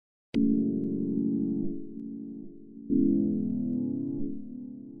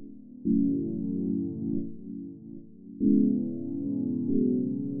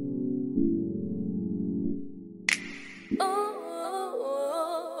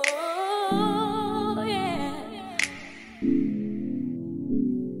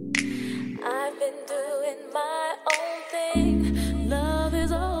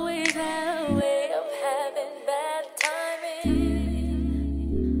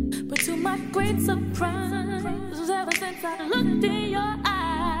my great surprise, ever since I looked in your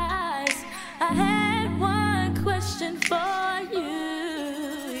eyes, I had one question for you.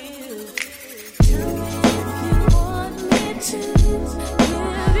 Tell me if you want me to give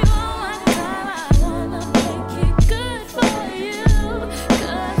you all my time. I wanna make it good for you,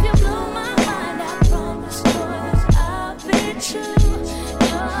 'cause you blow my mind. I promise you I'll be true.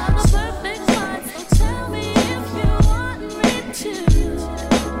 You're the perfect one, so tell me if you want me to.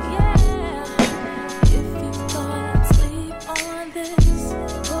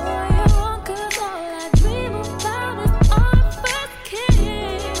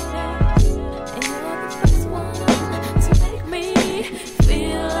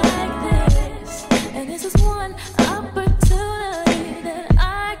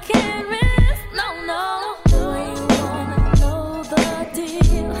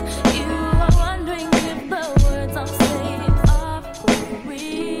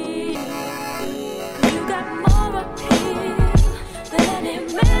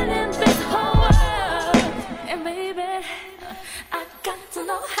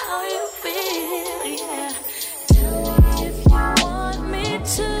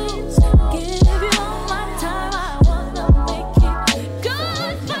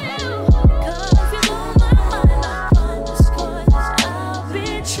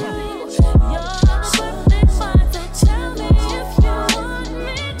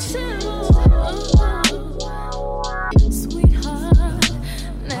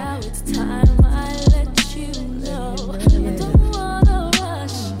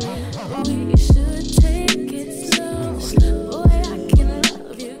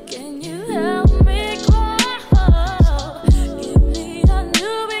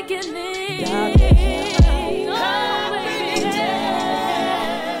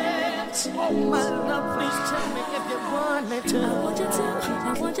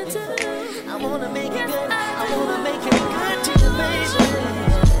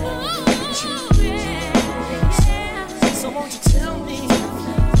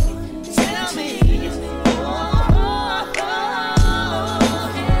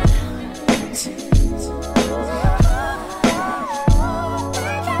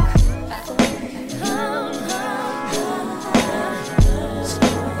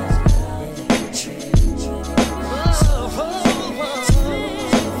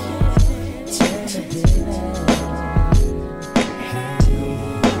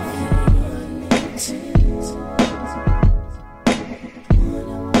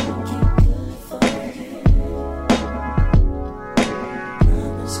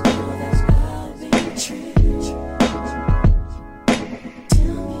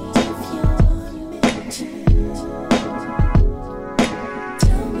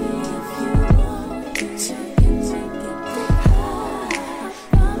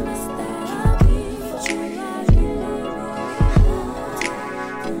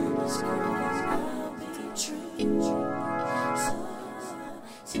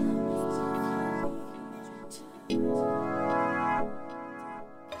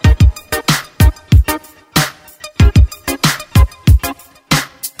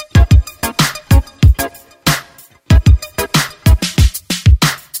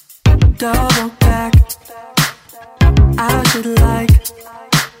 Double back, I should like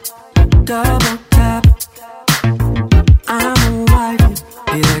double tap. I'm a wife,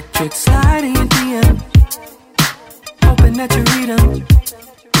 electric sliding in DM. Hoping that you read them.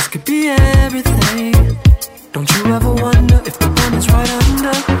 This could be everything. Don't you ever wonder if the one is right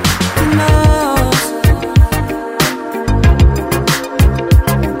under the nose?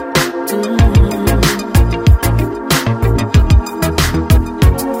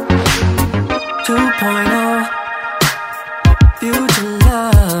 Future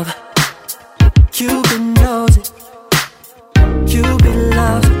love, Cupid knows it, Cupid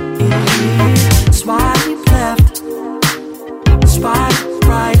loves it. Swipe left, swipe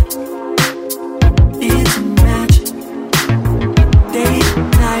right, it's a match. Day and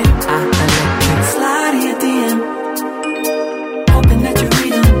night, I electric sliding at the end. Hoping that you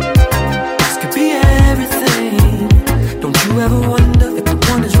read them, this could be everything. Don't you ever wonder if the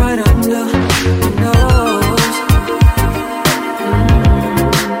one is right under the nose?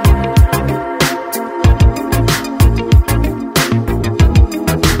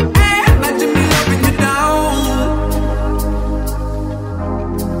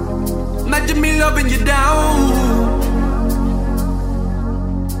 Loving you down.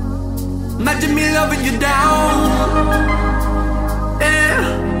 Imagine me loving you down. Yeah.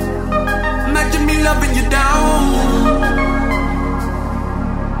 Imagine me loving you down.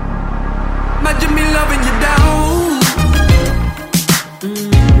 Imagine me loving you down.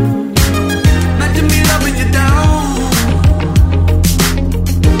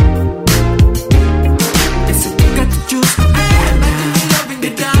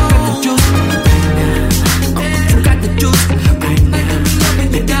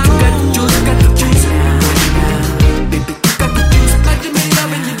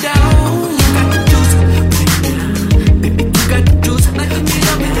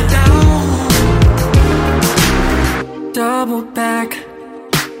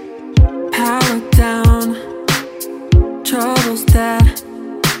 those that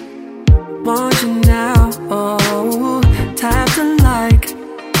want you now. Oh, tap to like,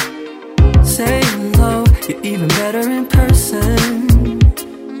 say hello. You're even better in person.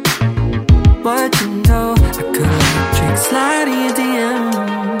 But you know, I could let tricks slide in your DM,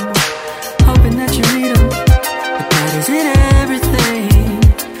 hoping that you read them. But that isn't everything.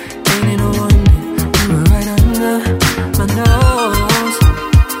 Ain't it no wonder you were right under my nose.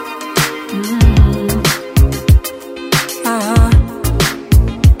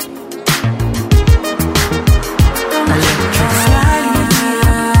 Electric slide in your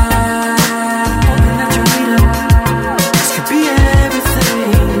DM, hoping that you read them. This could be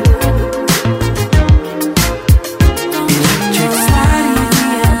everything. Electric slide in your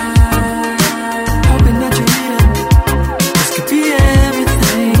DM, hoping that you read them. This could be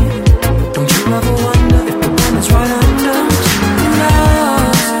everything. Don't you ever wonder if the one is right under your nose?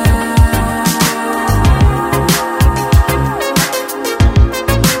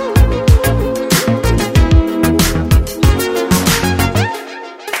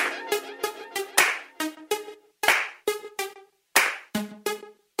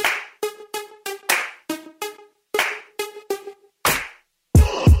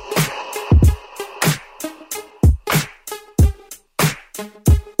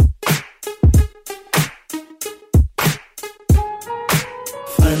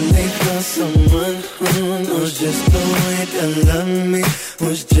 Finally found someone who knows just the way to love me,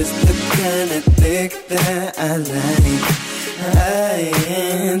 who's just the kind of dick that I like. I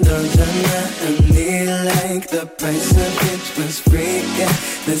ain't don't honey like the price of which was free. Got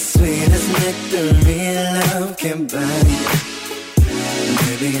the sweetest nectar real love can buy.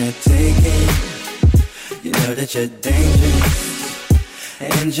 Baby, I take it. You know that you're dangerous.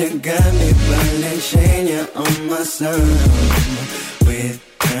 And you got me burning, chain, you're on my soul. With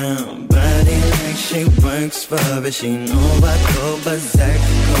down body like she works for it. She know I go berserk.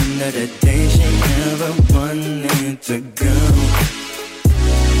 Come to the day she never wanted to go.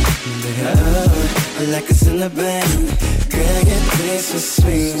 Oh, like a cinnamon, girl, your taste so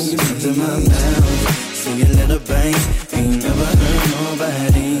sweet. Comes in my mouth, see a little bite. Ain't never hurt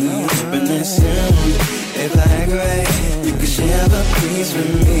nobody. Hoping that soon, if I agree, you could share a piece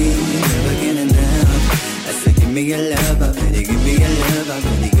with me. Never get enough. I said, give me your love, I better give me your love, I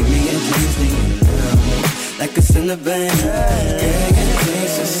better give me your tasting love. Like a cinnamon, girl, your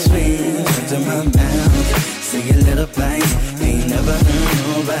taste so sweet. Comes in my mouth, see a little bite. Ain't never hurt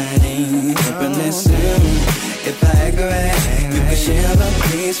nobody. Hoping that soon, if I agree, you could share a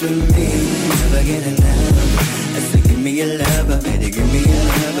piece with me. Never get enough. I said, give me your love, I better give me your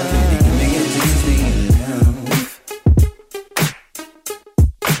love, I better give me your tasting love.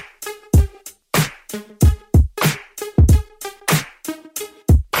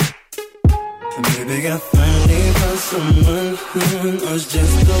 Baby, I finally found someone who knows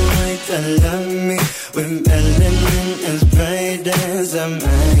just the way to love me, with melanin as bright as I'm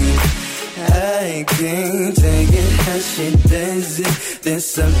mine. I can't take it how she does it. There's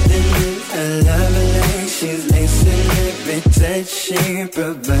something in her love, like she's lacing every touch she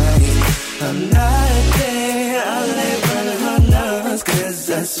provides. I'm not there, I'll live on her nose, cause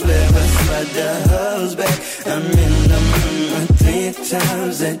I swear I swat the hoes back. I'm in the moon 3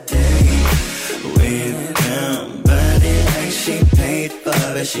 times a day. With down body like she paid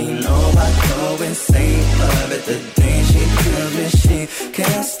for it. She know I go insane for it. The day she tells me she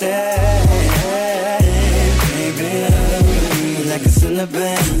can't stay, baby, like a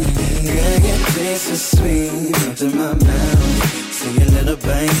cinnamon. Girl, your taste so sweet. Up to my mouth, see a little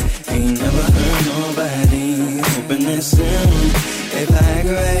bite. Ain't never hurt nobody. Hoping that soon, if I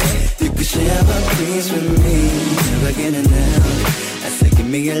agree, you could share a piece with me. Never get enough. I said, give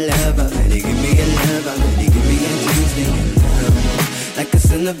me your love, I better give me your love, I better give me your tasting love. Like a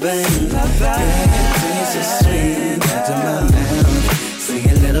cinnamon, girl, your taste so sweet. Up to my mouth, see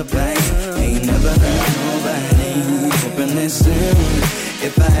a little bite. Ain't never hurt nobody. Hoping that soon,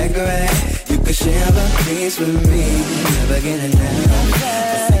 if I agree, you could share a piece with me. Never get enough.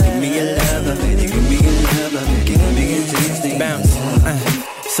 I said, give me your love, I better give me your love, I better give me your tasting love.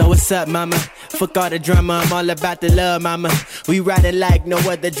 So what's up, mama? Fuck all the drama, I'm all about the love, mama. We riding like no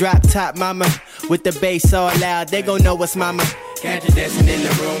other drop top, mama. With the bass all loud, they gon' know us, mama. Catch you dancing in the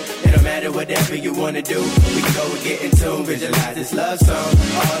room, it don't matter whatever you wanna do. We can go and get in tune, visualize this love song.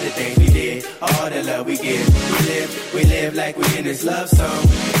 All the things we did, all the love we give. We live like we in this love song.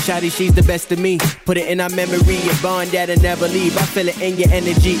 Shawty, she's the best of me. Put it in our memory, a bond that'll never leave. I feel it in your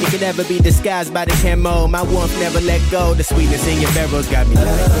energy, it can never be disguised by the camo. My warmth never let go, the sweetness in your barrels got me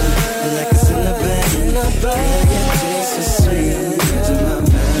like a cinnamon. Girl, your taste so sweet. To my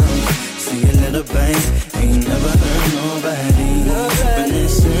mouth, see a little bite. Ain't never hurt nobody.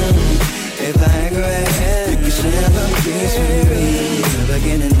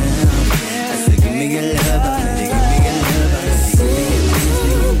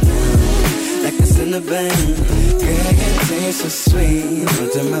 bang. Girl, your taste so sweet,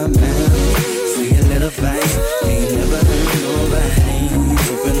 put in my mouth. Sweet little bite, ain't never hurt nobody.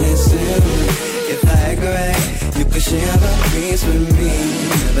 Open it soon. If I act right, you can share my dreams with me.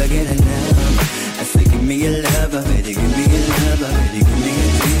 Never get enough. I say give me your love, I bet you give me your love, I bet you give me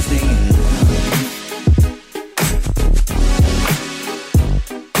your taste of your love.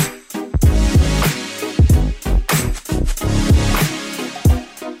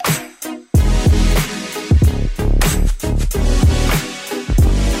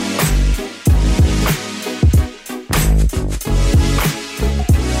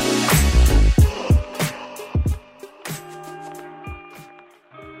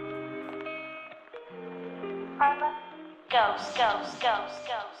 Ghost, ghost, ghost,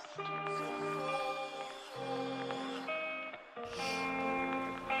 ghost.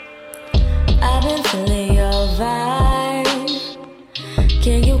 I've been feeling your vibe.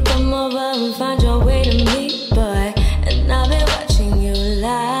 Can you come over and find your way to me, boy? And I've been watching you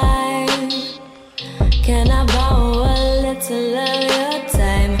live. Can I borrow a little of your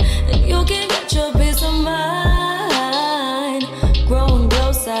time? And you can get your peace of mind. Growing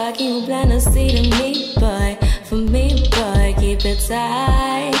closer, can you plant a seed in me, boy? For me, boy, keep it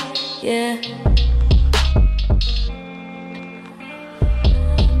tight, yeah.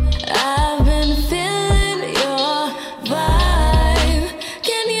 I've been feeling your vibe.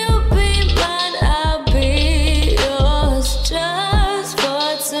 Can you be mine? I'll be yours just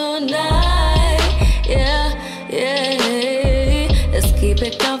for tonight, yeah, yeah. Let's keep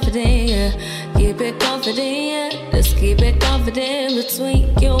it confident, yeah. Keep it confident, yeah. Let's keep it confident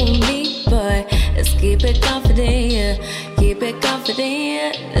between you and me, boy. Let's keep it confident, yeah. Keep it confident,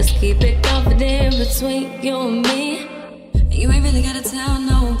 yeah. Let's keep it confident between you and me. You ain't really gotta tell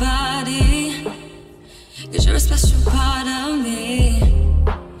nobody, 'cause you're a special part of me.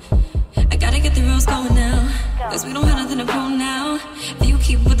 I gotta get the rules going now, 'cause we don't have nothing to prove now. If you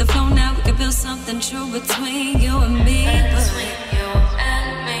keep with the flow now, we can build something true between you and me. Between you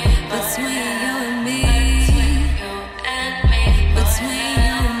and me. Between you and me. Between you and me. Between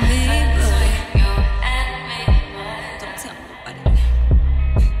you and me. Don't tell nobody.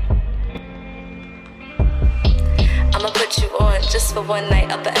 I'ma put you on just for one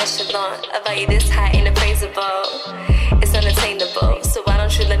night, upper echelon. A value this high ain't appraisable. It's unattainable. So why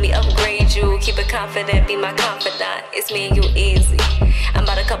don't you let me upgrade you? Keep it confident, be my confidant. It's me and you easy. I'm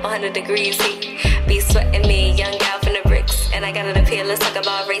about a couple 100 degrees heat. Be sweating me, young gal from the bricks. And I got it up here, let's talk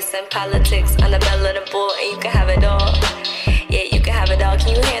about race and politics. On the belly of the bull, and you can have it all. Yeah, you can have it all.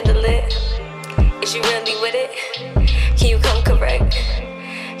 Can you handle it? Is you really with it? Can you come correct?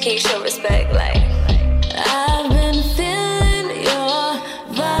 Can you show respect? Like, I've been feeling your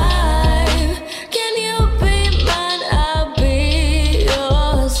vibe. Can you be mine? I'll be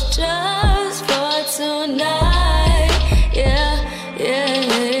yours just for tonight. Yeah,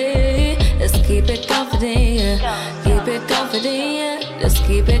 yeah. Let's keep it confident, yeah. Keep it confident, yeah. Let's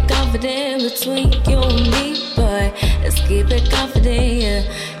keep it confident between you and me, boy. Let's keep it confident, yeah.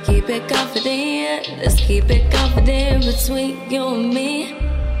 Keep it confident, yeah. Let's keep it confident between you and me.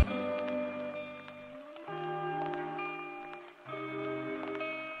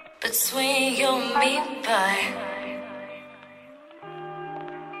 Between you and me, boy.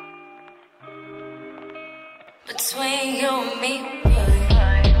 Between you and me, boy.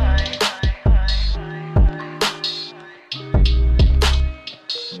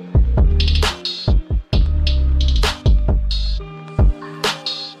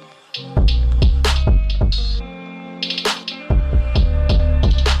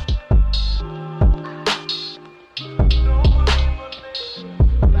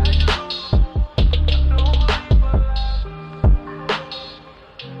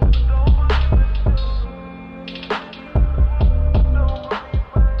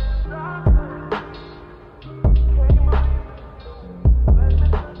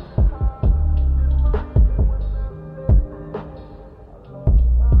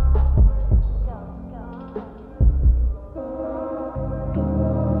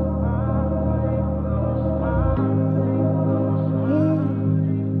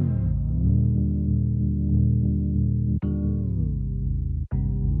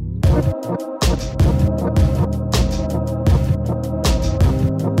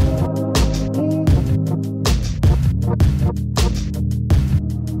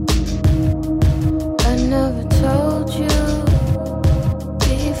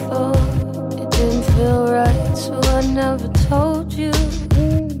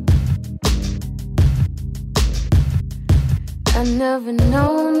 I never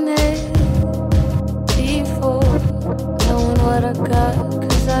known it before, knowing what I got,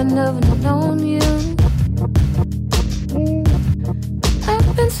 'cause I never known you.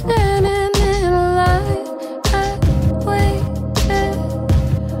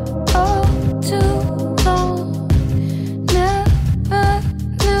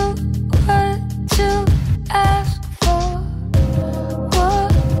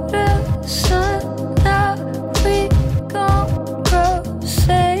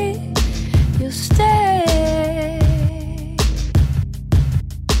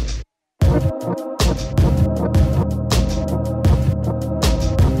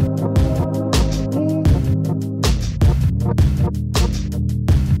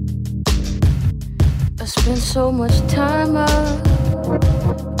 so much time up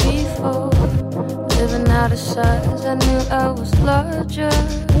before. Living out of size, I knew I was larger.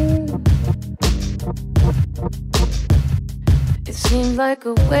 It seemed like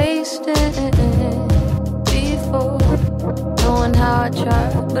a wasting before, knowing how I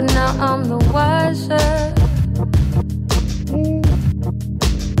tried, but now I'm the wiser.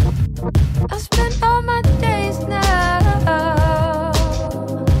 I spend all my days now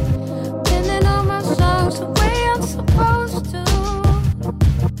pinning all my songs the way I'm supposed to,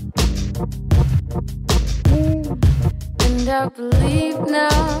 and I believe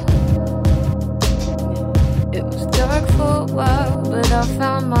now. It was dark for a while, but I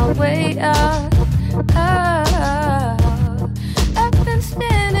found my way out. I've been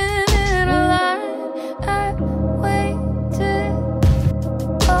standing in a line, I waited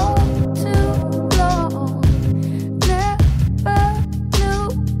all too long. Never knew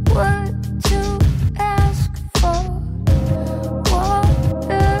what to ask for.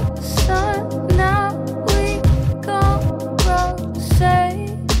 Water, sun, now we gon' grow. Say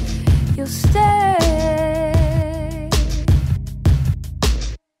you'll stay.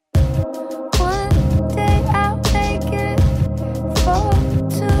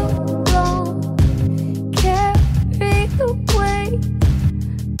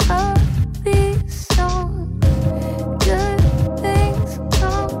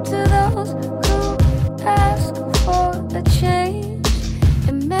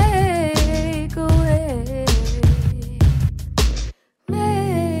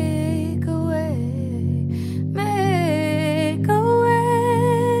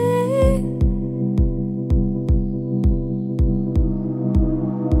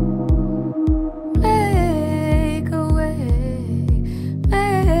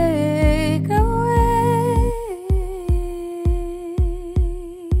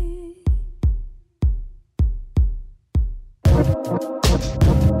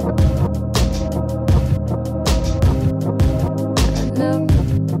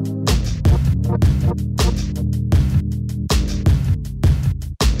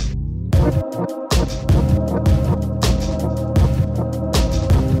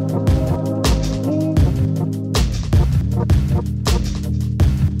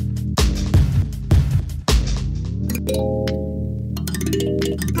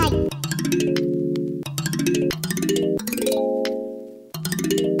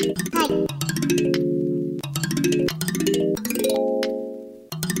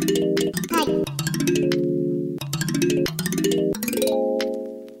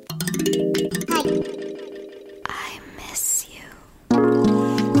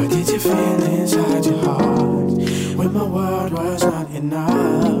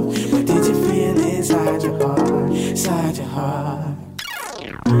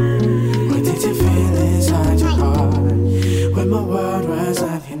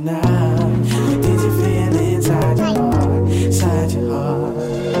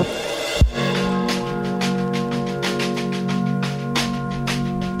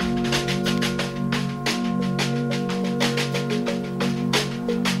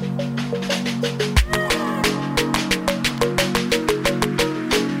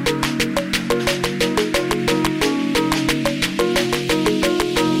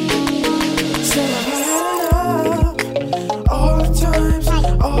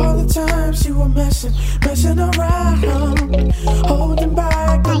 All the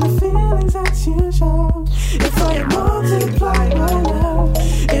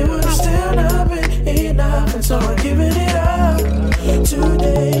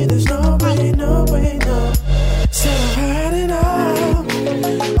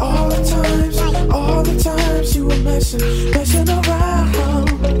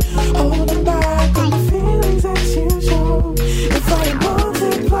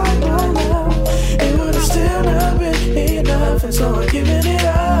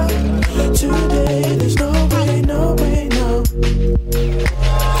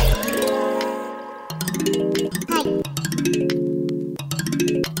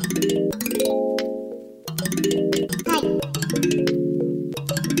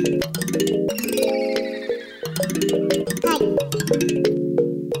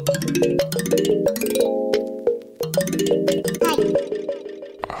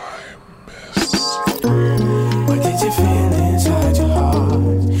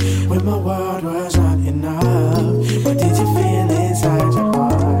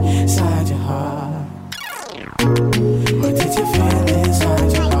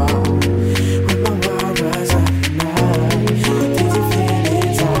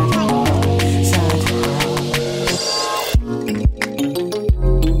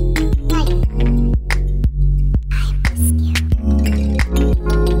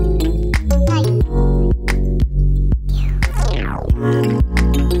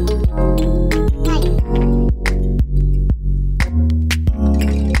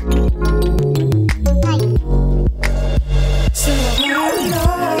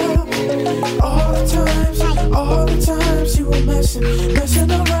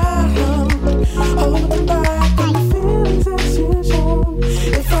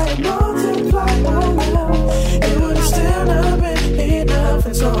enough,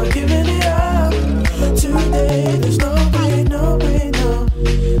 and so I'm giving it up. Today, there's no way, no way, no.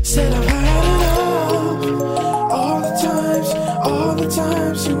 Said I've had it all. All the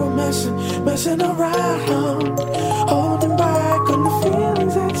times you were messing around, holding back on the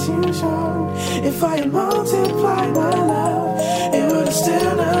feelings that you showed. If I had multiplied my love, it would have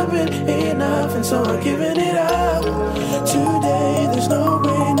still not been enough, and so I'm giving it up. Today, there's no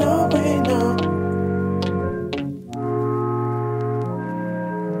way, no way, no.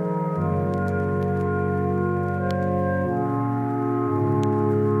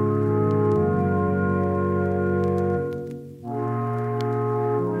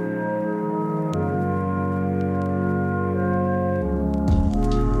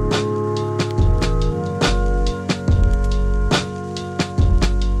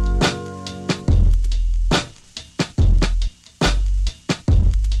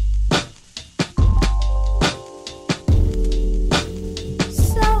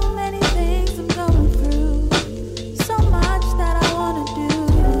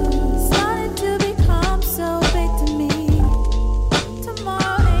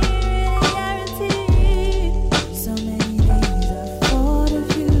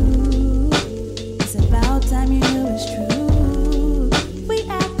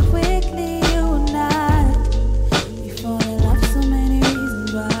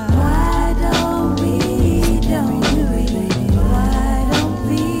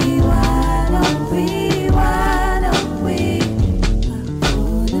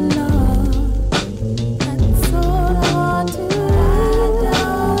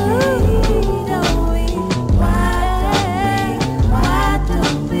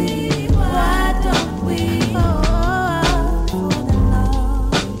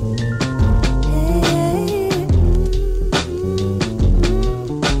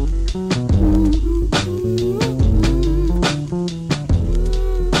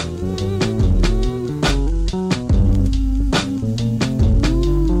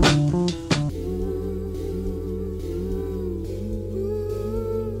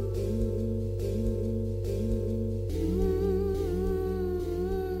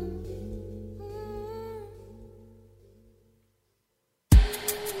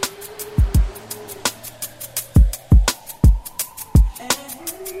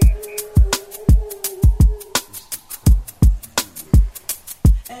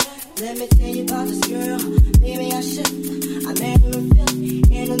 Let me tell you about this girl. Maybe I should. I met her in Philly,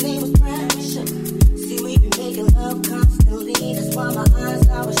 and her name was Precious. See, we be making love constantly. That's why my eyes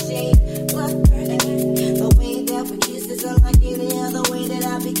always shade blood burning. The way that we kiss is unlike any other way that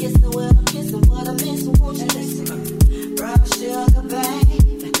I be kissing. What I'm kissing, what I miss, won't you listen? Brown sugar,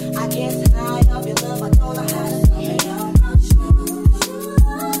 babe. I can't deny of your love. I don't know how to say it.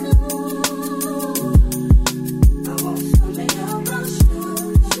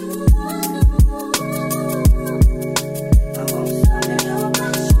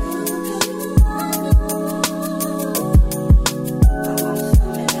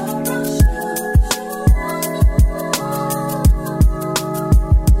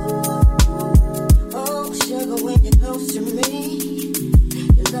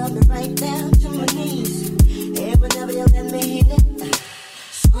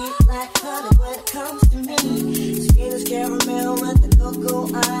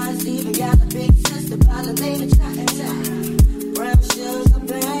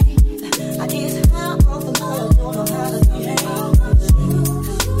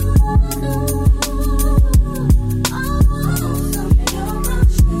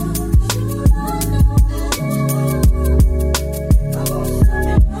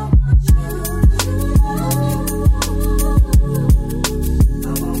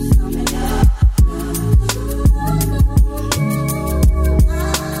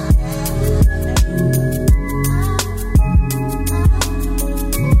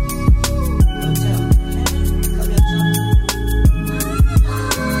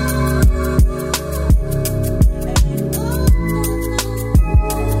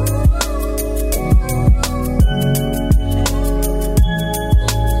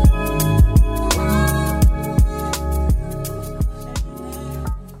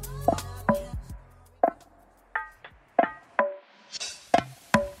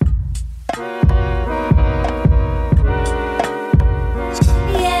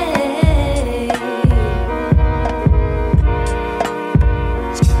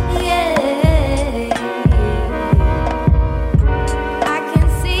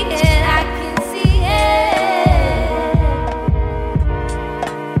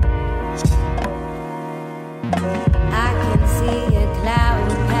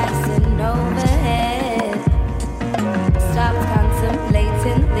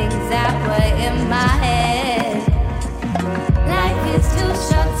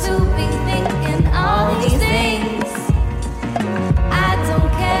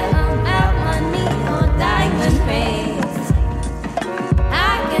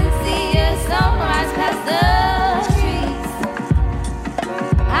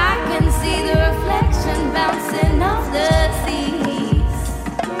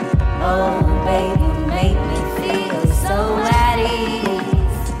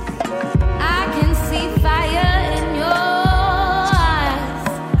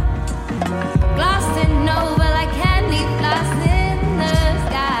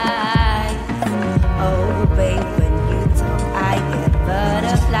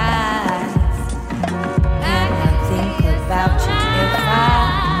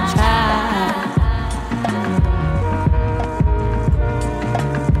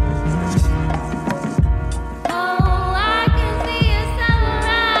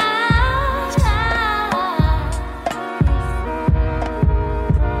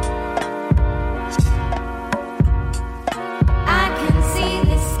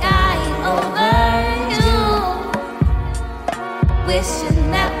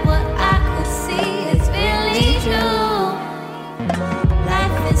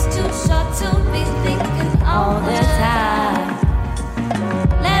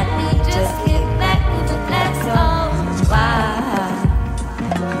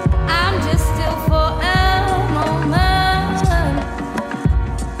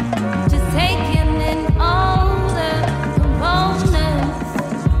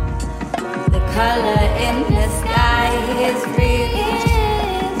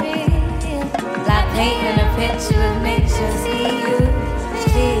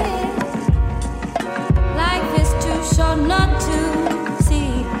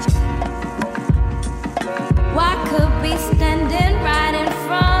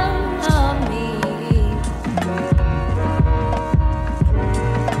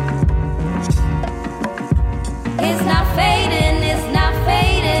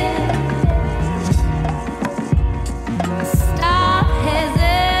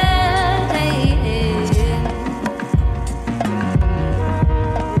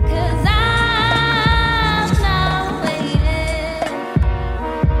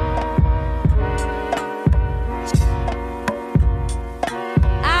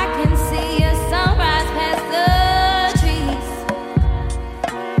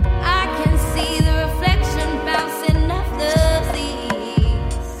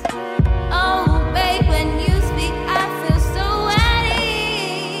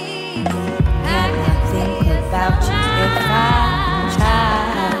 About you if I try.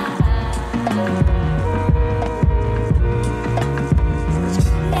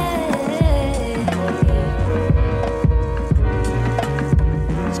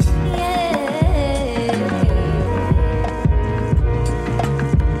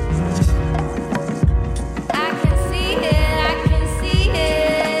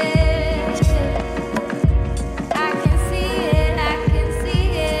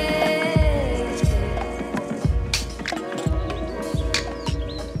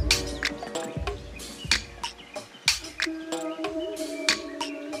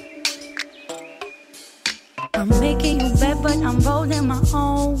 I'm making you bed, but I'm rolling my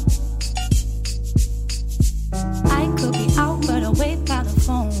own. I could be out, but away by the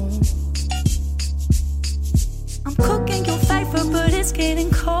phone. I'm cooking your flavor, but it's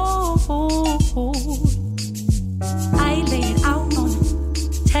getting cold. I lay it out on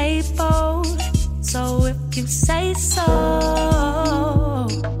the table, so if you say so.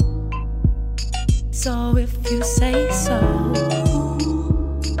 So if you say so.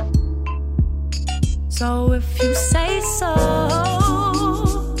 So if you say so.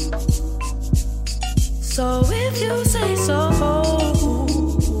 So if you say so.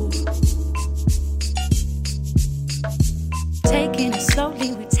 Taking it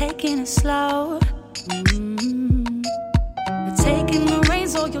slowly, we're taking it slow. You're taking the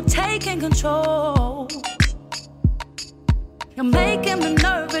reins, or you're taking control. You're making me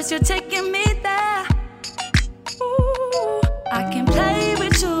nervous, you're taking me there. Ooh, I can play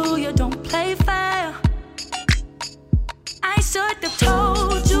with you, you don't play fair. I should have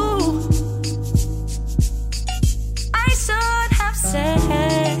told you. I should have said.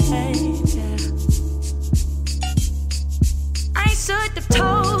 I should have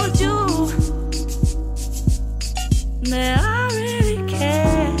told you that I really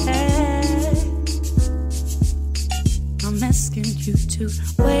care. I'm asking you to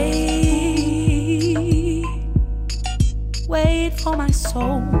wait for my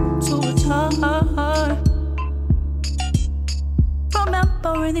soul to return.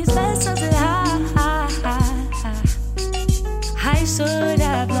 Remembering these lessons that I should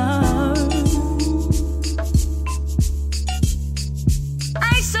have learned.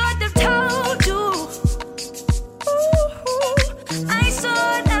 I should have told you. Ooh, I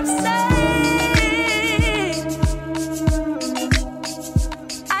should have said.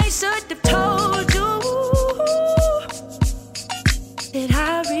 I should have told you that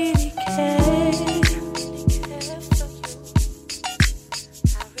I really care.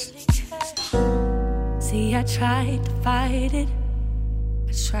 See, I tried to fight it.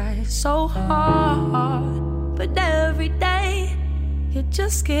 I tried so hard, but every day it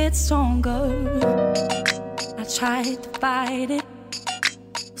just gets stronger. I tried to fight it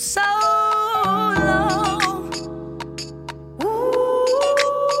so long.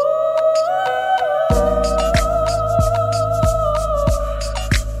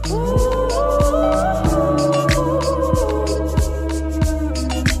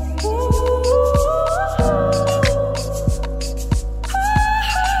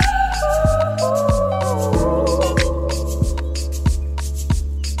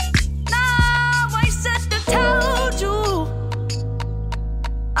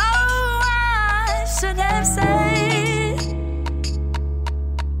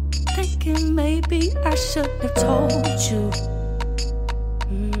 Maybe I should have told you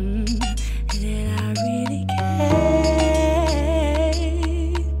that I really care.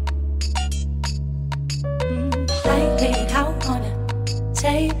 I laid it out on the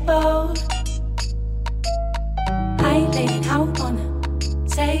table. I laid it out on the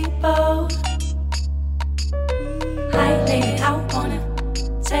table. I laid it out on the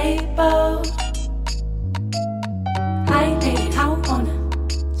table. I laid it out on the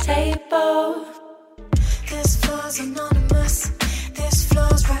table. This floor's anonymous. This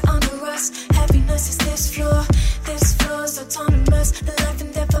floor's right under us. Happiness is this floor. This floor's autonomous. The life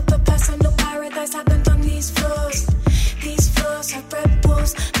and death of a person, no paradise happened on these floors. These floors have red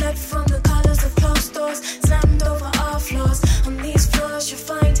walls, blood from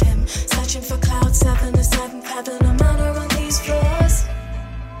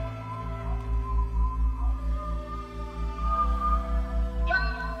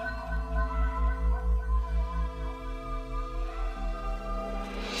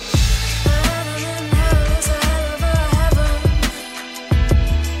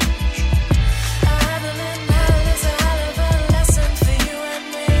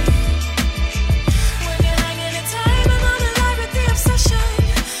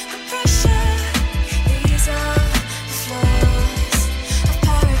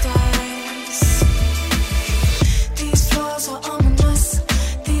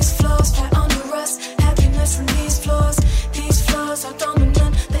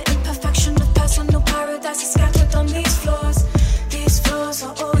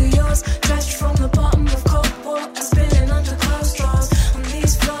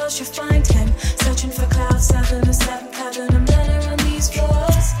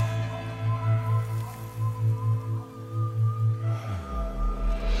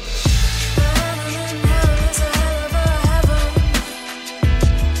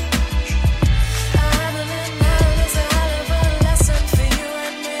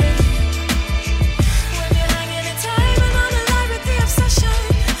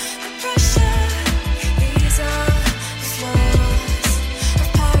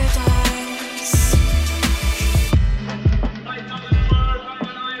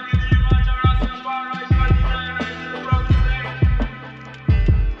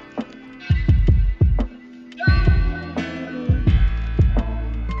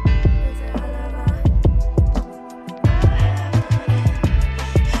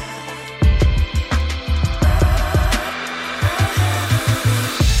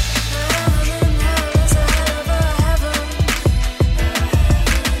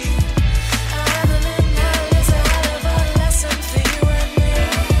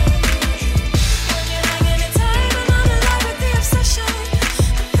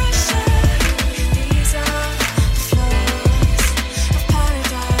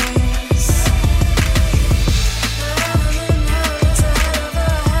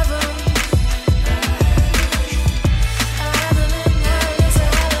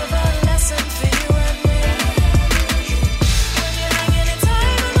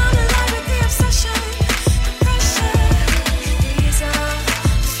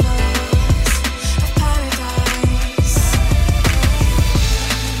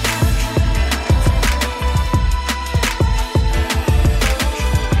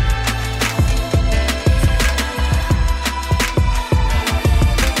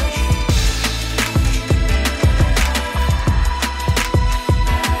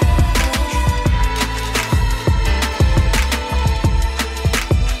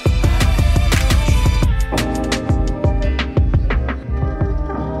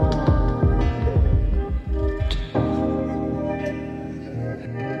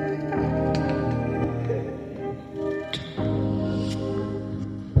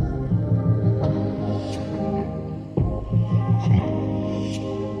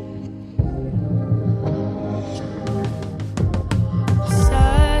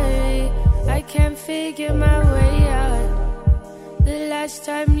figure my way out. The last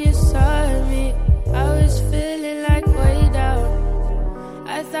time you saw me, I was feeling like way down.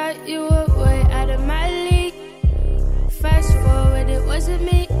 I thought you were way out of my league. Fast forward, it wasn't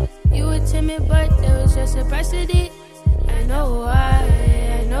me. You were timid, but it was just a recipe. I know why.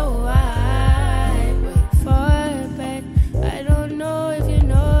 Wait for it back. I don't know if you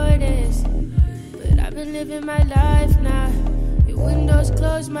noticed, but I've been living my life now. Your windows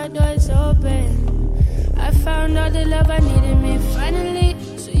closed, my doors open. I found all the love I needed me finally.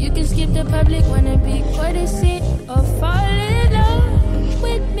 So you can skip the public, wanna be courtesy, or fall in love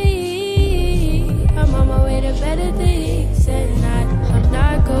with me. I'm on my way to better things, and I'm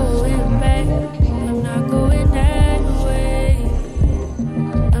not going back. I'm not going that way.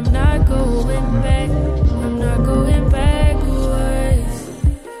 I'm not going back. I'm not going backwards.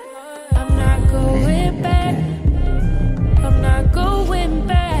 I'm not going back. I'm not going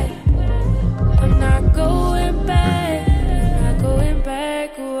back. I'm not going back. I'm not going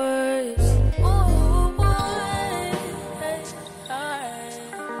backwards. Ooh, boy.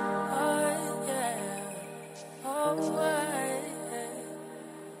 Oh, yeah. Oh, boy.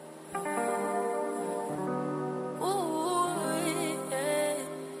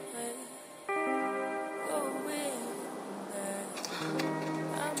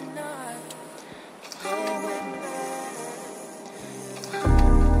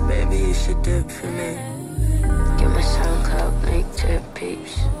 You should dip for me. Get my SoundCloud link to the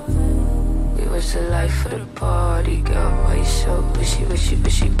peeps. We was the life of the party, girl. Why you so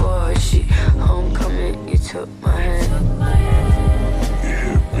wishy, boy? She homecoming, you took my hand. You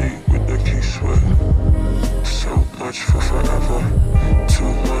hit me with the key sweat. So much for forever. 2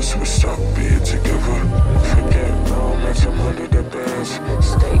 months we stopped being together. Forget romance, I'm under the bands.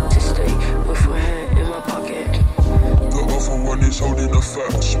 State to state, with my hand in my pocket. The other one is holding a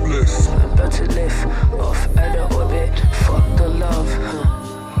fat spliff. I'm about to lift off at the orbit. Fuck the love,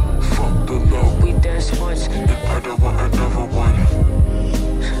 Fuck the love. We danced once, and I don't want another one.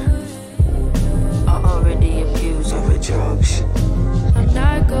 I already abused over drugs. I'm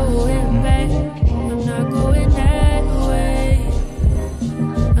not going back. I'm not going that way.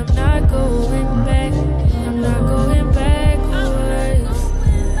 I'm not going back. I'm not going backwards.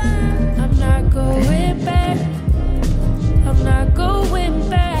 I'm not going back. I'm not going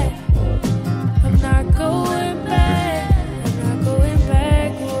back. I'm not going back. I'm not going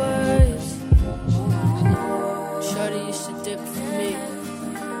backwards. Shorty used to dip for me.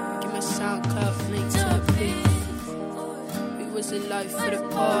 Give my SoundCloud link to the beat. We was the life of the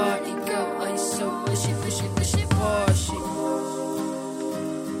party, girl. Why you so wishy, washy?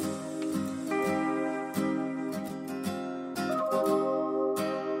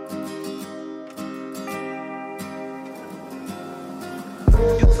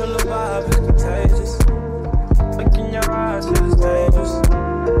 You feel the vibe, it's contagious. Look in your eyes, it's dangerous.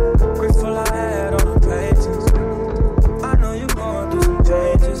 Grateful I had all the patience. I know you going through some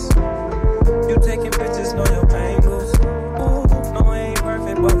changes. You taking pictures, know your angles. Ooh, no, we ain't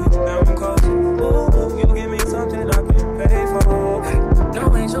perfect, but we damn close. Ooh, you give me something I can pay for. No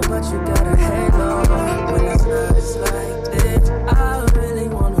angel, but you got a halo. When it's not, it's like this. I really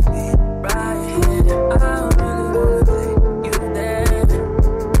wanna be right here. I really wanna take you there.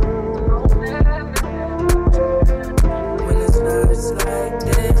 When it's not, it's like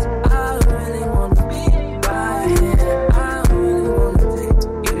this. I really wanna be right here. I really wanna take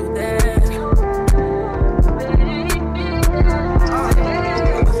you there.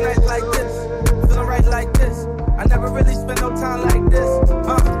 It was nice like this, feeling right like this. I never really spent no time like this.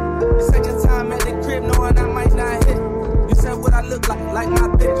 The second time at the crib, knowing I might not hit. You said what I look like my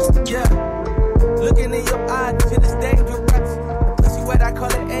bitch, yeah. Looking in your eyes, shit is dangerous. Pussy wet, I call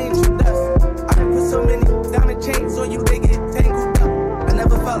it angel dust. I can put so many diamond chains on you, they get tangled up. I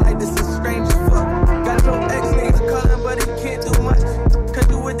never felt like this is strange as fuck. Got no ex nigga calling, but he can't do much. Cause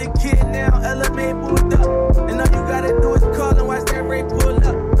you with the kid now, element moved up. And all you gotta do is call and watch that rain pull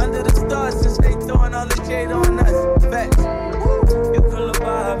up. Under the stars, since they throwing all the shade on us. Facts. You feel the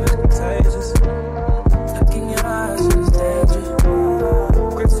vibe, it's contagious. Look in your eyes, it's dangerous.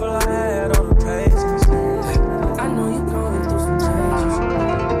 Grateful I had all the patience. I know you're going through some changes.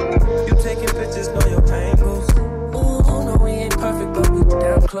 You taking pictures, know your angles. Ooh, no, we ain't perfect, but we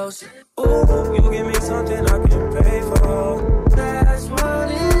damn close. Ooh, you give me something I can pay for. That's what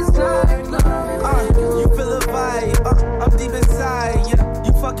it's like, love. You feel the vibe, I'm deep inside, yeah.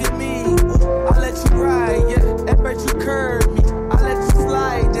 You fucking me, I'll let you ride, yeah. At first you curve me, I'll let you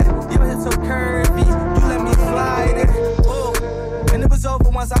slide, yeah. Your head so curvy, you let me slide, yeah. Ooh, and it was over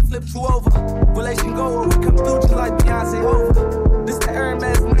once I flipped you over. Relation go, we come through just like Beyonce over. This the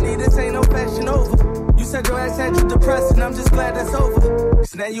Hermes money, this ain't no fashion over. said your ex had you depressed, and I'm just glad that's over.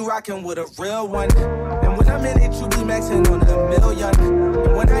 Cause now you rockin' with a real one. And when I'm in it, you be maxing on a million.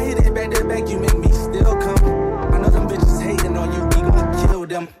 And when I hit it back to back, you make me still come. I know them bitches hating on you, we gon' kill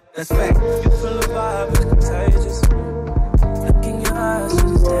them. That's fact. You feel the vibe, it's contagious. Look in your eyes,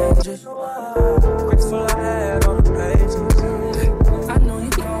 it's dangerous. Grateful I had all the pages. I know you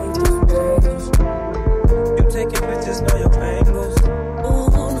going through some changes. You taking pictures, know your angles. Ooh,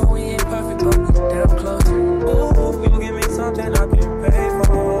 no, we ain't perfect, but we damn close. Ooh, you give me something I can pay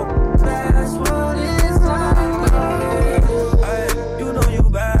for. That's what it's like. Hey, you know you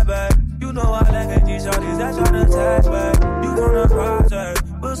bad, bad. You know I like it, these shorties that try to touch back. You wanna project,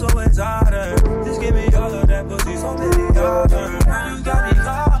 but so exotic. Just give me all of that pussy, so many options. And you got me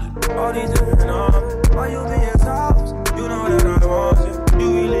calling, all these different arms. Why you being soft? You know that I want you. You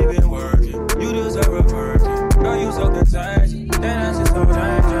really been working, you deserve a virgin. Girl, you so contagious, and that's just so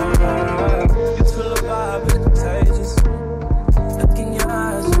dangerous. You feel the vibe, it's contagious. Look in your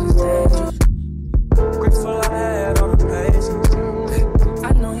eyes, it's dangerous. Grateful I had all the patience. I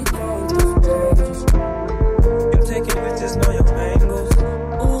know you going through some changes. You taking pictures, know your angles.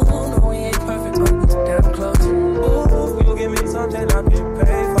 Ooh, no, we ain't perfect, but we damn close. Ooh, you give me something I can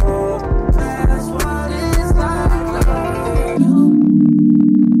pay for. That's what it's like.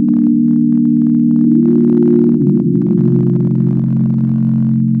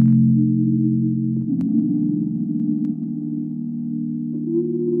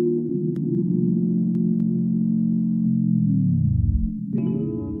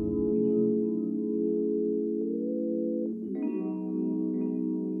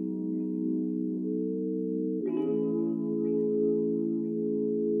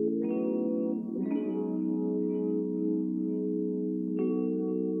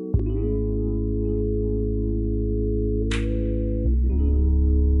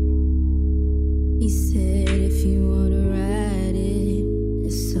 He said if you wanna ride it,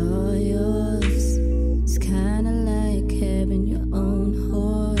 it's all yours. It's kinda like having your own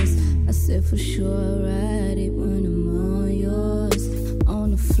horse. I said for sure I'll ride it when I'm on yours. On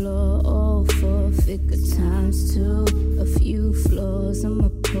the floor, all four figure times two. A few floors on my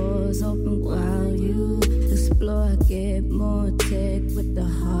paws open while you explore. I get more tech with the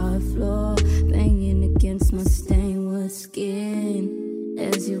hard floor, banging against my stained wood skin.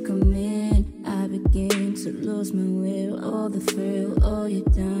 As you come in, I begin to lose my will. All the thrill, all you're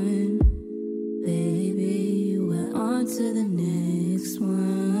done. Baby, we're on to the next one.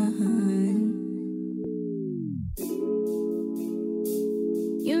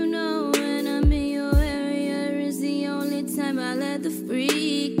 You know when I'm in your area is the only time I let the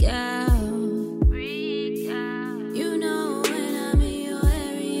freak out. You know when I'm in your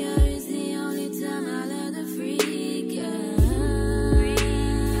area is the only time I let the freak out.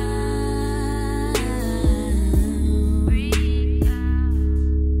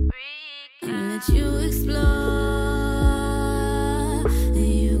 You explore, and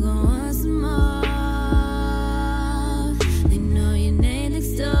you gon' want some more. They know your name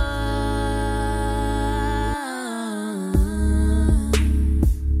next door.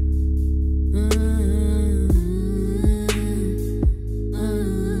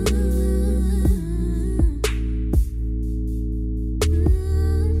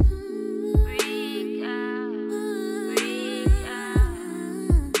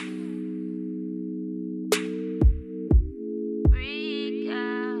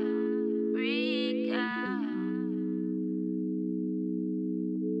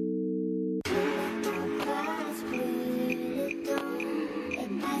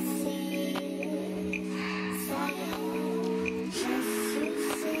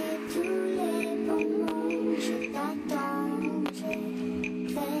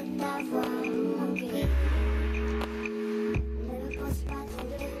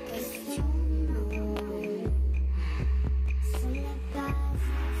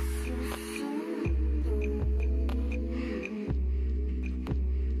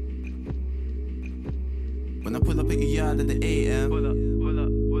 When I pull up at your yard at the AM, pull up.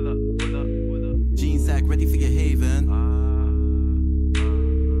 Jeans sack ready for your haven.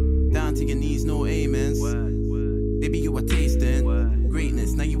 Down to your knees, no amens. Baby, you are tasting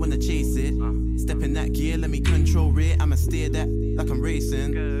greatness, now you wanna chase it. Step in that gear, let me control it. I'ma steer that like I'm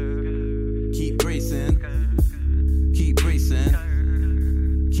racing. Keep bracing, keep bracing,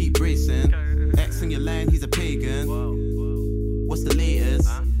 keep bracing. X on your line, he's a pagan. What's the latest?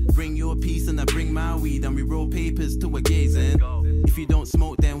 Bring your piece and I bring my weed, and we roll papers till we're gazing. If you don't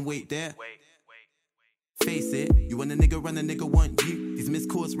smoke, then wait there. Face it, you want a nigga, run a nigga, want you. These missed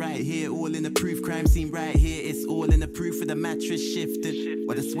calls right here, all in the proof. Crime scene right here, it's all in the proof. With the mattress shifting,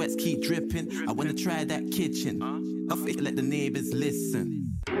 while the sweats keep dripping. I wanna try that kitchen. Off it, let the neighbors listen.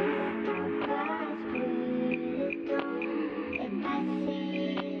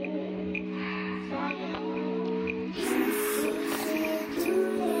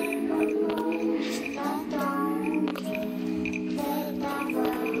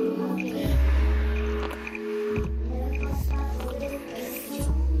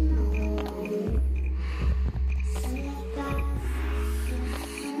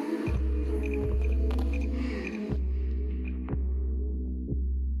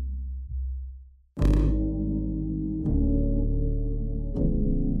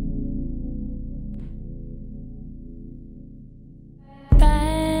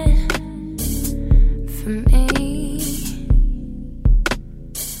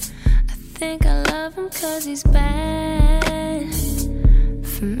 Cause he's bad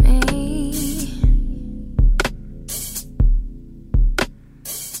for me.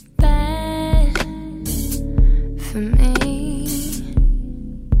 Bad for me.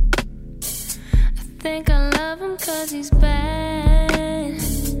 I think I love him cause he's bad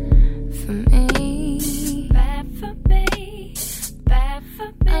for me. Bad for me. Bad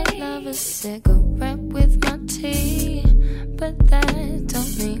for me. I love a cigarette with my tea, but that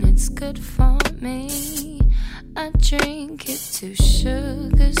don't mean it's good for me. I drink it too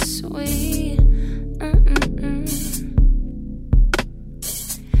sugar sweet.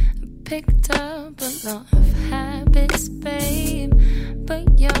 Picked up a lot of habits, babe, but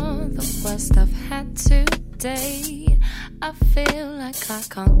you're the worst I've had to date. I feel like I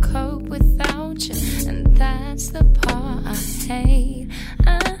can't cope without you, and that's the part I hate.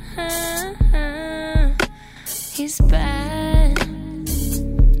 He's bad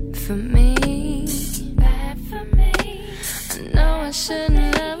for me. No, I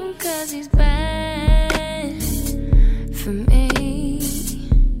shouldn't love him cause he's bad for me.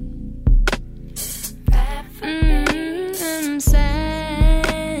 Bad for me. I'm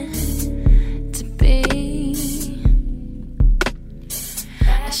sad to be.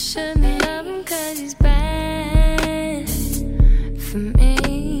 I shouldn't love him cause he's bad for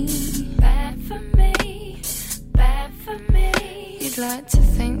me. Bad for me. Bad for me. You'd like to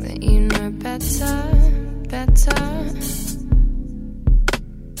think that you know better.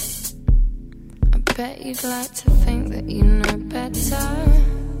 Bet you'd like to think that you know better.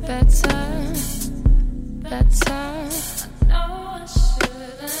 I know I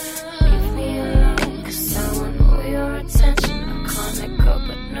shouldn't. Leave me alone, cause I want all your attention. I can't let go,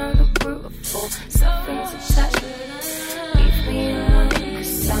 but know the root of all suffering's attachment. Leave me alone,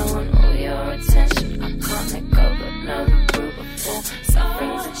 cause I want all your attention. I can't let go, but know the root of all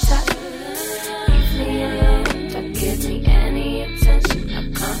suffering's attachment. Leave me alone, don't give me any attention. I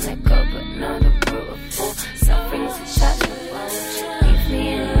can't let go, but know the suffering's attachment. Why won't you leave me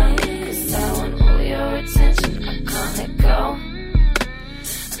alone? Cause I want all your attention. I can't let go.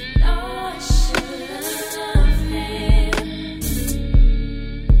 I know I shouldn't love him.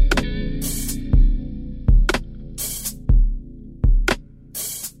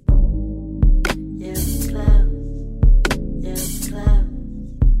 You're close.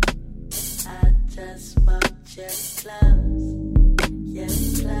 I just want you close. You're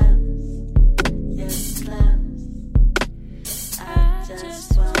close. I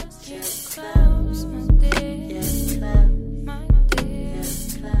just want you close, my dear. Yes, close, my dear.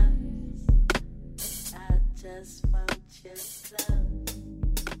 Yes, close. I just want you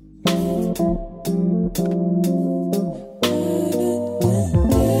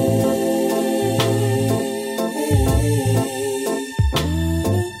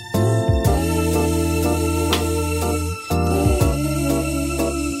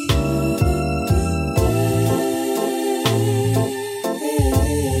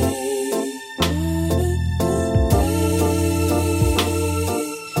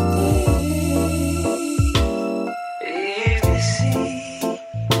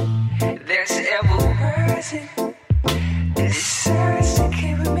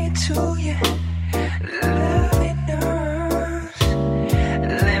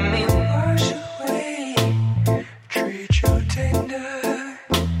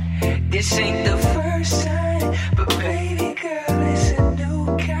This ain't the first time, but baby girl, it's a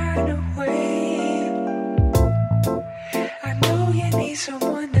new kind of wave. I know you need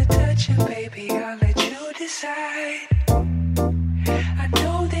someone to touch you, baby, I'll let you decide. I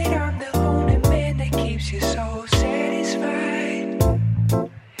know that I'm the only man that keeps you so satisfied.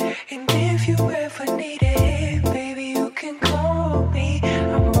 And if you ever need a hand, baby, you can call me.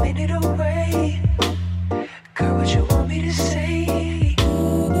 I'm a minute away.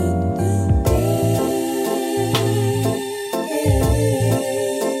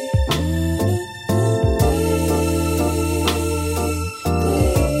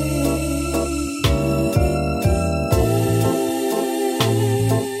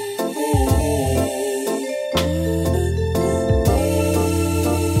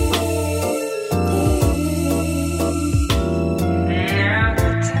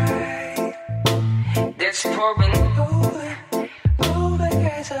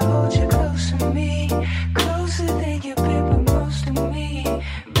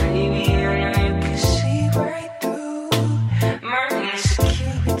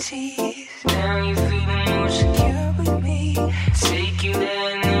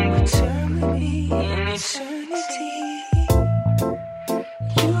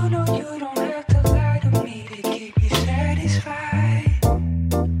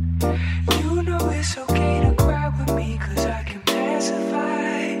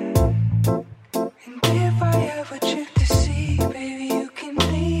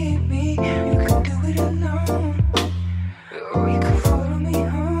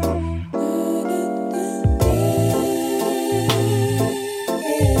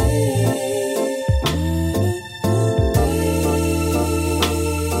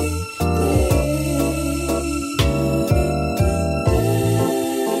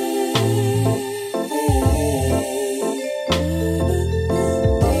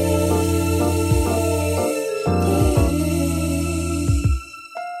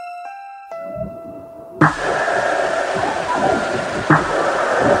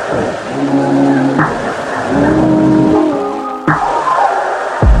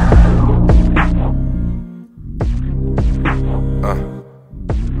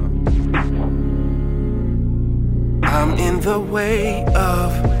 the way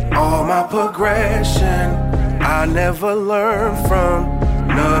of all my progression. I never learned from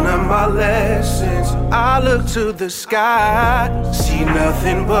none of my lessons. I look to the sky, see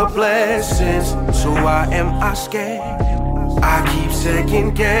nothing but blessings. So why am I scared? I keep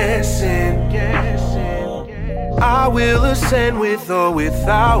second guessing. I will ascend with or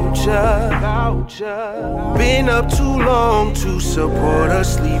without ya. Been up too long to support a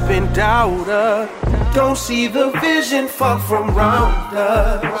sleeping doubter. Don't see the vision, fuck from round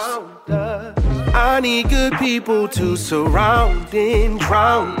us. I need good people to surround in,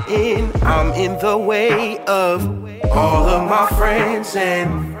 drown in. I'm in the way of all of my friends,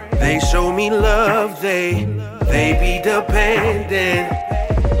 and they show me love, they be dependent.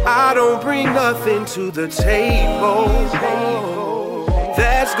 I don't bring nothing to the table.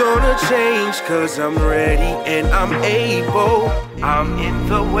 That's gonna change, cause I'm ready and I'm able. I'm in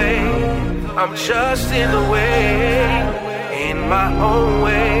the way, I'm just in the way, in my own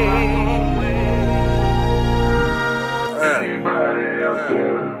way. Anybody out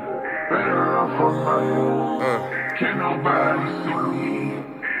there better off on my own? Can nobody see me?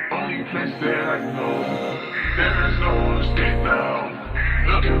 Only place that I know, there is no escape now.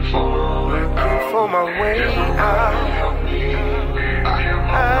 Looking for my way out. I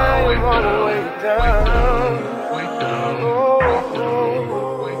am on the way down.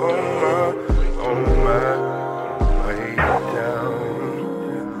 On my way down.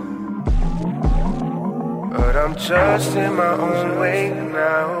 But I'm just in my own way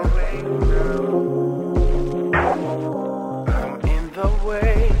now. I'm in the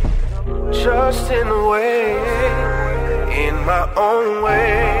way, just in the way. In my own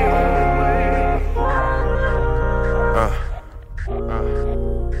way.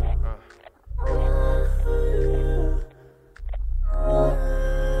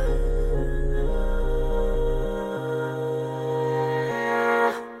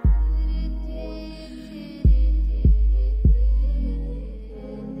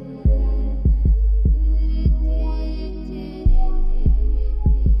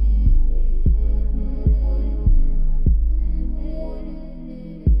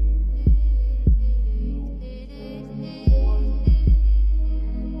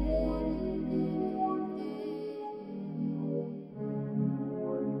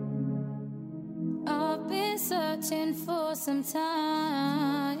 Searching for some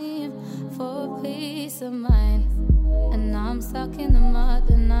time for peace of mind, and I'm stuck in the mud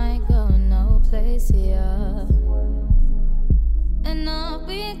and I ain't going no place here. And I've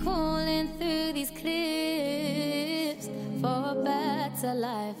been calling through these clips for a better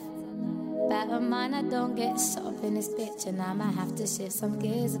life, better mind. I don't get shut up in this bitch, and I might have to shift some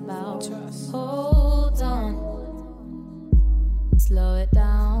gears about. Hold on, slow it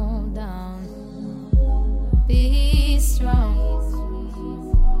down, down. Be strong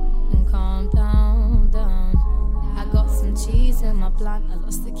and calm down, down. I got some cheese in my blunt, I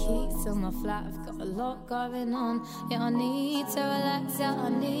lost the keys to my flat. I've got a lot going on. Yeah, I need to relax. Yeah, I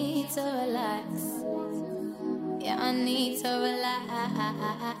need to relax. Yeah, I need to relax.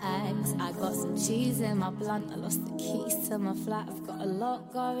 I got some cheese in my blunt, I lost the keys to my flat. I've got a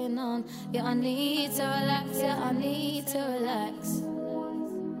lot going on. Yeah, I need to relax. Yeah, I need to relax.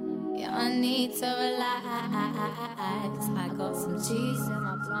 Yeah, I need to relax. I got some cheese in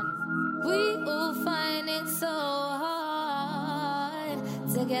my blunt. We all find it so hard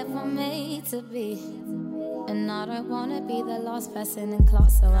to get from A to B, and I don't wanna be the last person in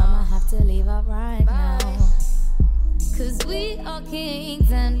class, so I'ma have to leave out right now. Cause we are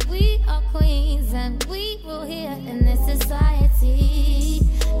kings and we are queens, and we rule here in this society.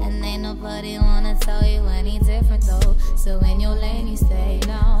 And ain't nobody wanna tell you any different though. So in your lane you stay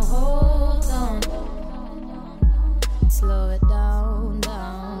now. Hold on, slow it down,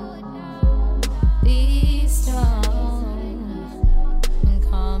 down. Be strong and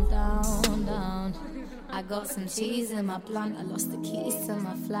calm down, down. I got some cheese in my blunt, I lost the keys to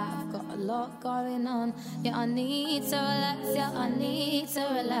my flat. I've got a lot going on. Yeah, I need to relax. Yeah, I need to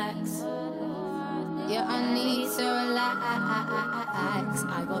relax. Yeah, I need to relax.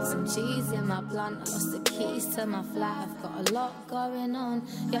 I got some cheese in my blunt, I lost the keys to my flat. I've got a lot going on.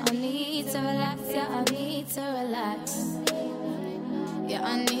 Yeah, I need to relax. Yeah, I need to relax. Yeah,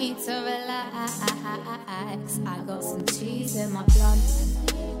 I need to relax. I got some cheese in my blunt.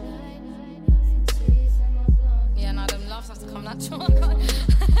 Yeah, now them laughs have to come natural.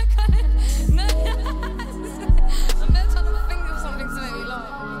 No, I'm not trying to think of something to make me laugh.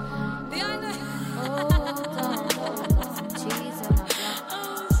 Yeah, I know. Hold on, cheese in my blunt. Oh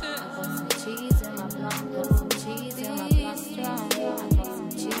shit. I got some cheese in my blunt. Got some cheese in my blunt. Strong. I got some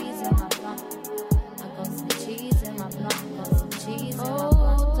cheese in my blunt. I got some cheese in my blunt.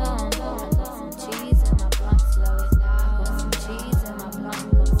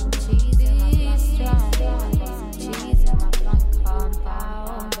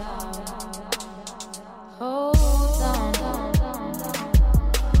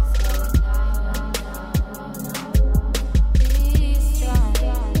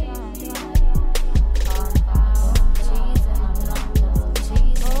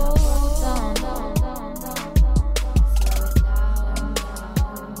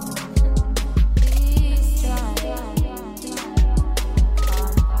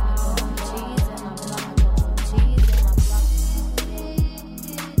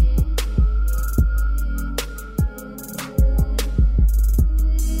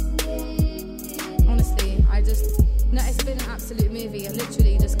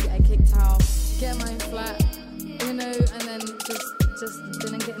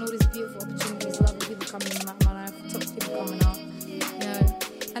 getting all these beautiful opportunities, lovely people coming in my life, top people coming out, you know.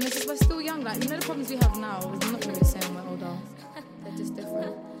 And it's just, we're still young, like, you know, the problems we have now is not going to be the same when we're older. They're just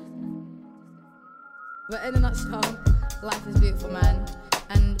different. But in a nutshell, life is beautiful, man.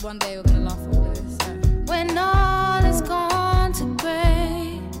 And one day we're going to laugh at all of this. So. When all is gone to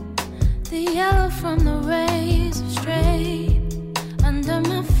grey, the yellow from the rays of stray, under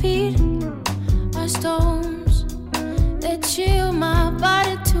my feet are stones that chill my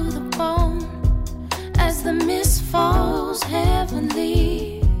body to the bone. As the mist falls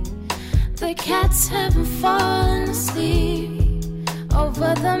heavenly, the cats haven't fallen asleep.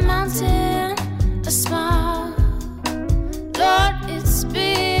 Over the mountain, a smile. Lord, it's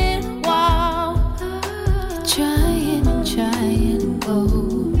been a while. Trying and trying it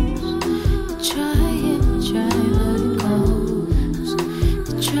goes. Trying and trying but it goes.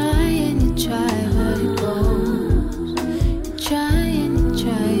 Trying and try but it goes. Trying and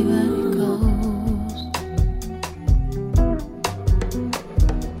try but it goes.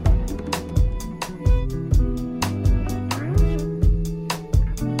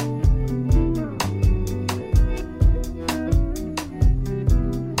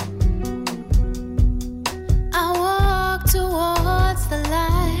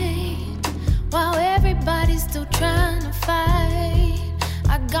 Trying to fight,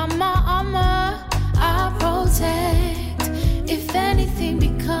 I got my armor, I protect. If anything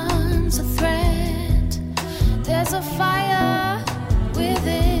becomes a threat, there's a fire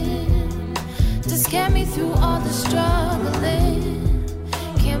within to scare me through all the struggling.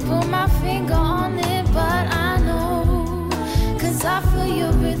 Can't put my finger on it, but I know, 'cause I feel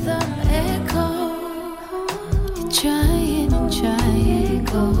your rhythm echo. You're trying and trying it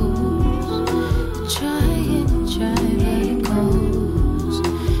goes. Trying and try but it goes.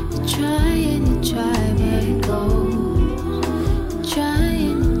 Trying and try but it goes.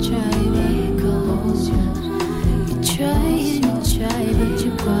 Trying and try but it goes. You're trying and try but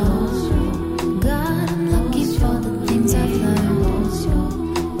you go. God, I'm lucky for the things I've learned.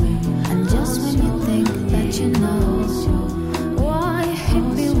 And just when you think that you know, why you hit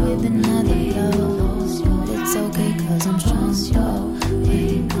me with another blow. But it's okay 'cause I'm strong, yo.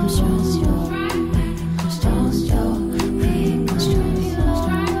 I'm strong, yo.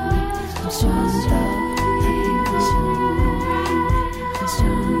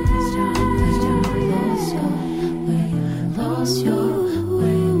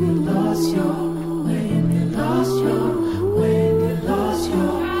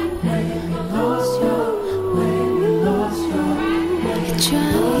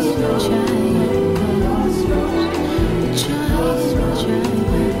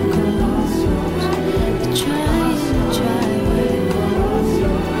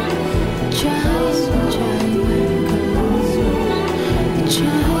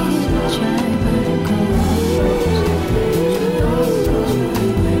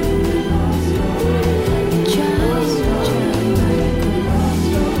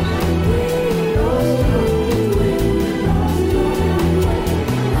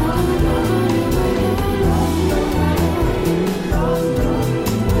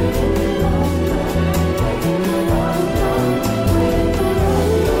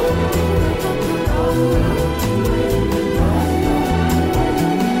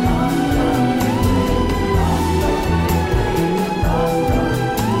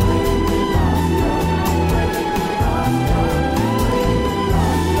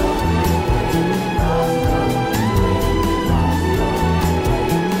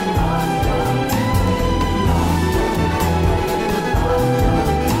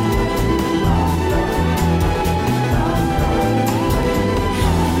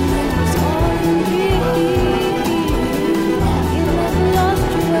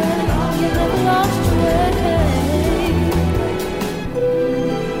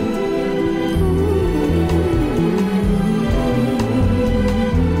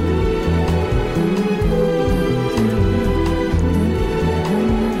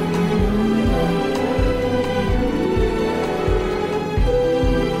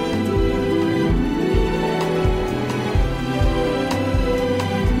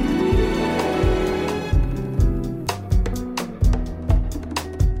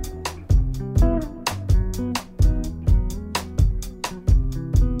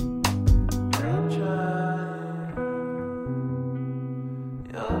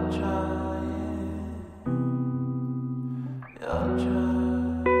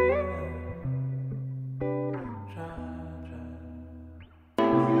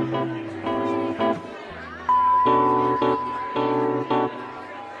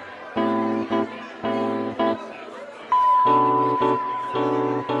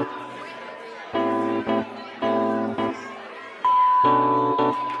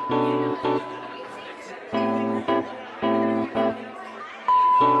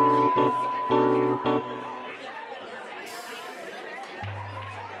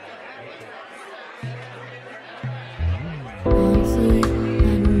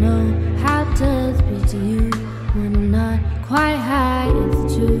 to you when I'm not quite high.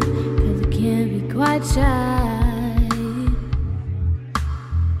 It's true, 'cause I can't be quite shy.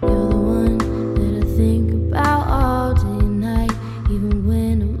 You're the one that I think about all day and night, even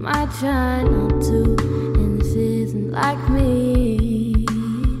when I might try not to, and this isn't like me.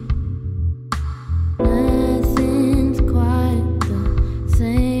 Nothing's quite the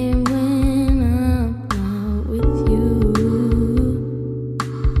same when I'm not with you.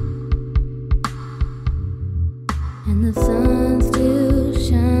 And the sun still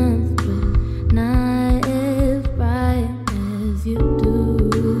shines, but not as bright as you do.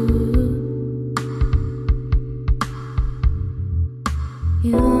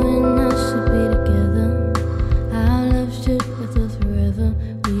 You and I should be together. Our love should with us forever.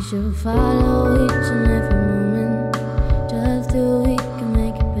 We should follow each and every moment, just till we can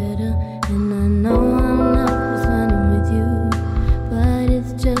make it better. And I know I'm not what's running with you, but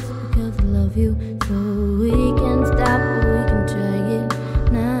it's just because I love you. So we can stop or we can try it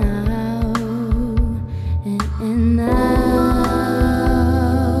now. And now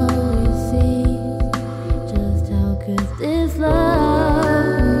you see just how good this love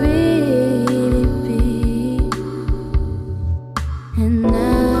can really be. And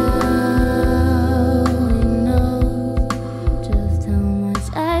now you know just how much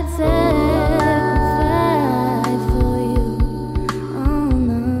I'd sacrifice for you. Oh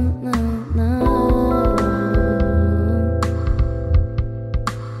no, no, no.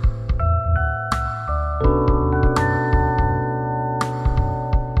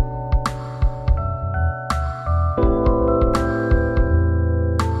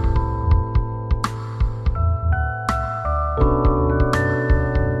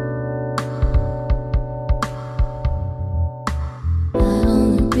 Not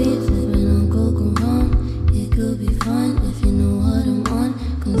only pieces when Uncle come home. It could be fun if you know what I'm on.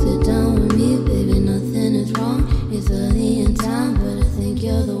 Come sit down with me, baby, nothing is wrong. It's early in time, but I think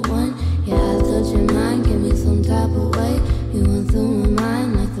you're the one. Your eyes touching mine, give me some type of way. You went through my mind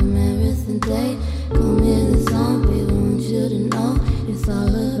like the marathon day. Come hear the song, baby, I want you to know it's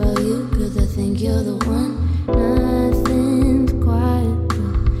all about you, 'cause I think you're the one. Nothing's quite the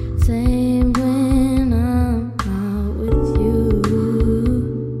same when I'm not with you.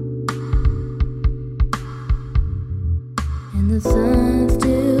 And the sun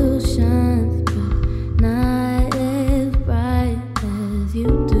still shines, but not as bright as you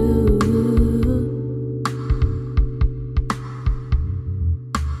do.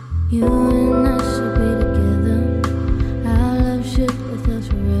 You and I should be together. Our love should with us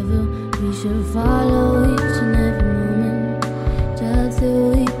forever. We should follow each